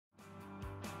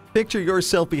Picture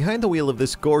yourself behind the wheel of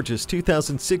this gorgeous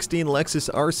 2016 Lexus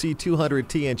RC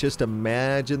 200T and just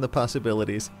imagine the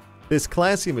possibilities. This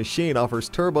classy machine offers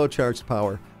turbocharged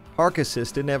power, park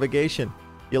assist, and navigation.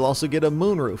 You'll also get a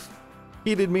moonroof,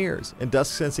 heated mirrors, and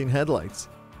dusk-sensing headlights.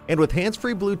 And with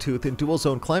hands-free Bluetooth and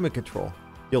dual-zone climate control,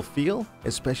 you'll feel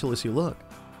as special as you look.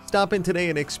 Stop in today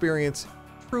and experience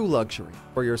true luxury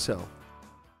for yourself.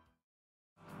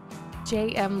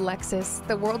 JM Lexus,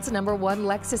 the world's #1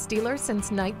 Lexus dealer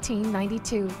since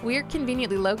 1992. We're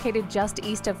conveniently located just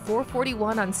east of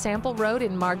 441 on Sample Road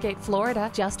in Margate, Florida,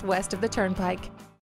 just west of the Turnpike.